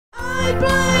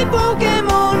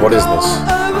What is this?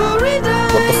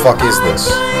 What the fuck is this?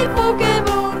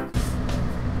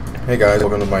 Hey guys,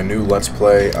 welcome to my new Let's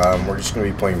Play. We're just going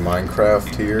to be playing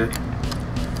Minecraft here.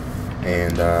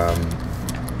 And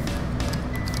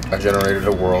I generated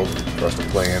a world for us to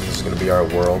play in. This is going to be our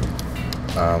world.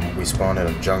 We spawned in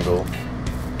a jungle.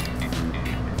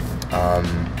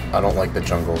 I don't like the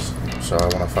jungles, so I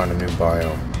want to find a new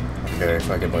biome. Okay, if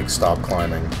I could like stop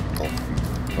climbing.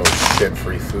 Oh shit,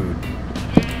 free food.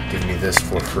 Give me this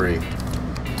for free.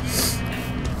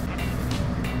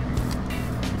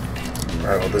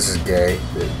 Alright, well this is gay.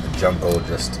 The jungle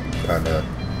just kinda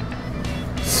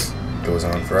goes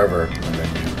on forever, and then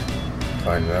you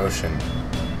find an ocean.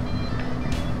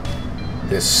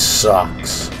 This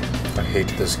sucks. I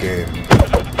hate this game.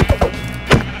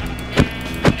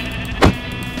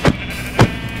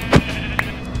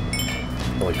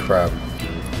 Holy crap. I'm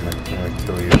gonna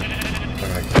kill you. I'm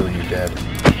gonna kill you dead.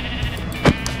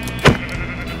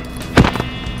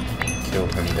 Kill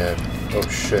him dead. Oh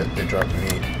shit, they dropped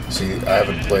meat. See, I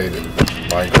haven't played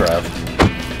Minecraft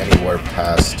anywhere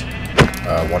past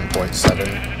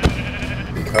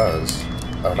 1.7 because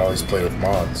I would always play with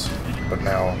mods. But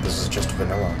now this is just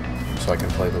vanilla, so I can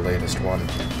play the latest one.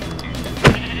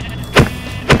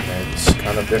 And it's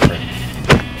kind of different.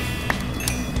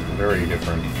 Very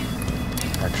different,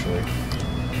 actually.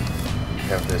 We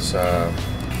have this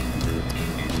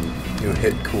new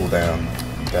hit cooldown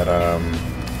that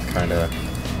kind of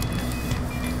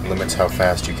limits how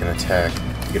fast you can attack.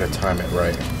 You gotta time it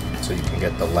right so you can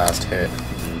get the last hit.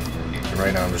 And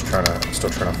right now I'm still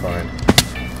trying to find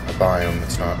a biome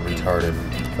that's not retarded.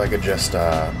 If I could just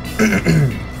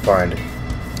find a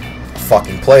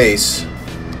fucking place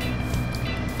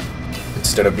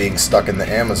instead of being stuck in the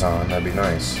Amazon, that'd be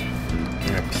nice. I'm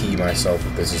gonna pee myself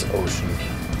if this is ocean.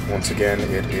 Once again,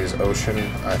 it is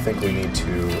ocean. I think we need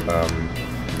to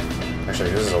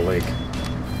actually, this is a lake.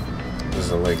 This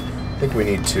is a lake. I think we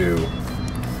need to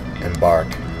embark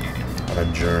on a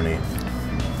journey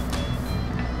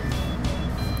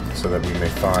so that we may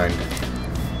find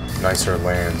nicer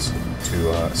lands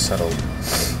to settle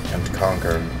and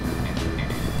conquer.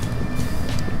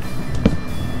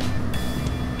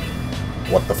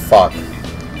 What the fuck?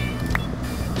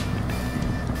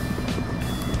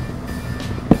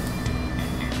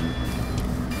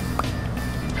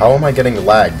 How am I getting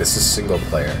lag? This is single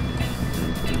player.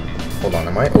 Hold on,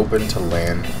 am I open to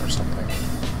LAN or something?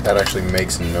 That actually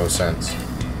makes no sense.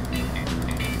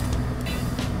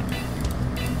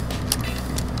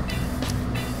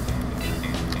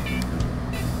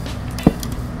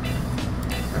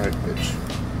 Alright, bitch.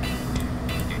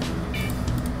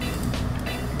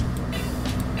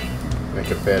 Make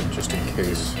a bed just in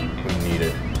case we need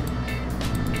it.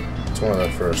 It's one of the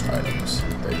first items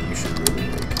that you should really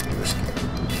make in this game.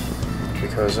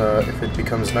 Because if it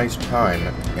becomes night time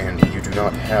and you do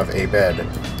not have a bed, and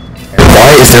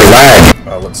why is there lag?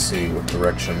 Let's see, what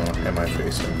direction am I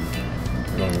facing?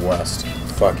 I'm going west.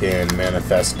 Fucking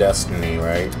Manifest Destiny,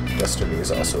 right? Destiny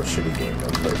is also a shitty game.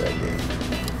 Don't play that game.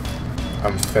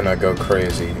 I'm finna go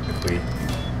crazy if we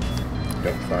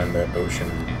don't find that ocean.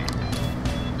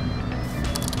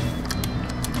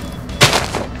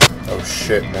 Oh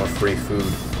shit, more free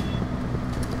food.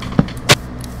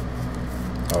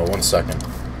 Oh, 1 second.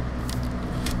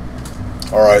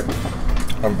 Alright,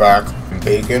 I'm back.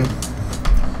 Bacon?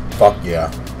 Fuck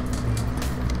yeah.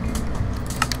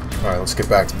 Alright, let's get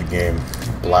back to the game.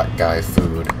 Black guy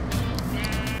food.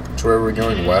 So where are we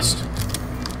going? West?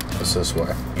 What's this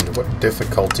way? And what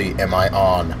difficulty am I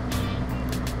on?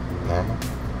 Normal?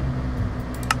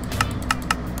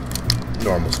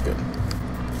 Normal's good.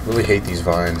 Really hate these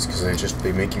vines because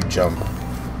they make you jump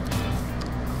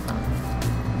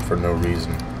for no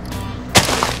reason.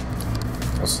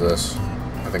 What's this?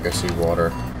 I think I see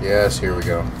water. Yes, here we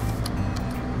go.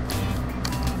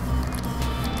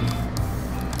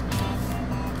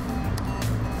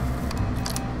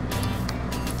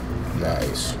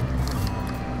 Nice.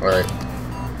 Alright.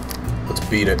 Let's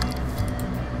beat it.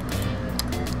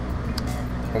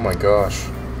 Oh my gosh.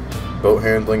 Boat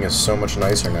handling is so much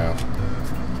nicer now.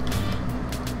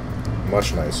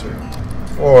 Much nicer.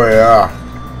 Oh yeah.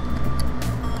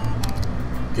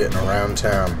 Getting around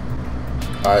town.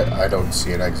 I don't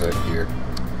see an exit here.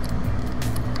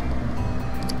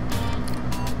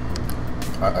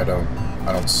 I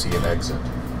don't see an exit.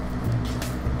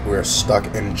 We're stuck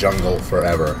in jungle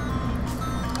forever.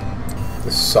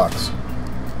 This sucks.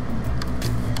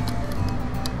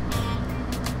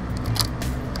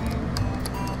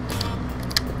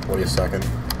 Wait a second.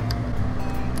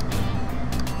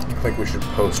 I think we should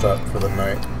post up for the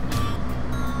night.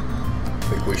 I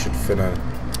think we should finna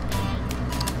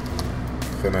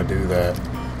gonna do that.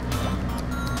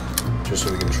 Just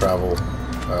so we can travel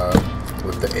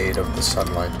with the aid of the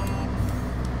sunlight.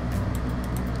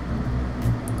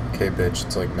 Okay, bitch,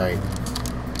 it's like night.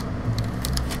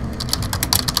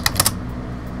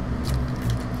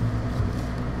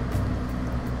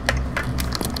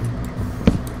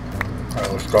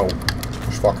 Alright, let's go.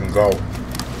 Let's fucking go.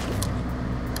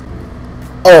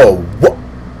 Oh, what?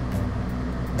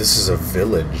 This is a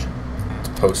village. Let's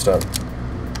post up.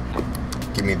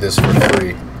 Give me this for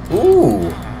free.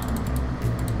 Ooh!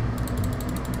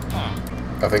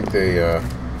 I think they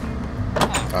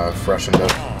freshened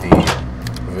up the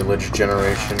village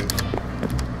generation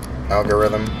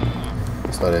algorithm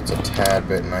so that it's a tad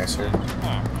bit nicer.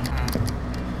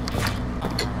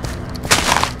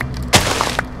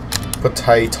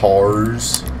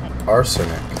 Potatoes.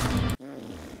 Arsenic.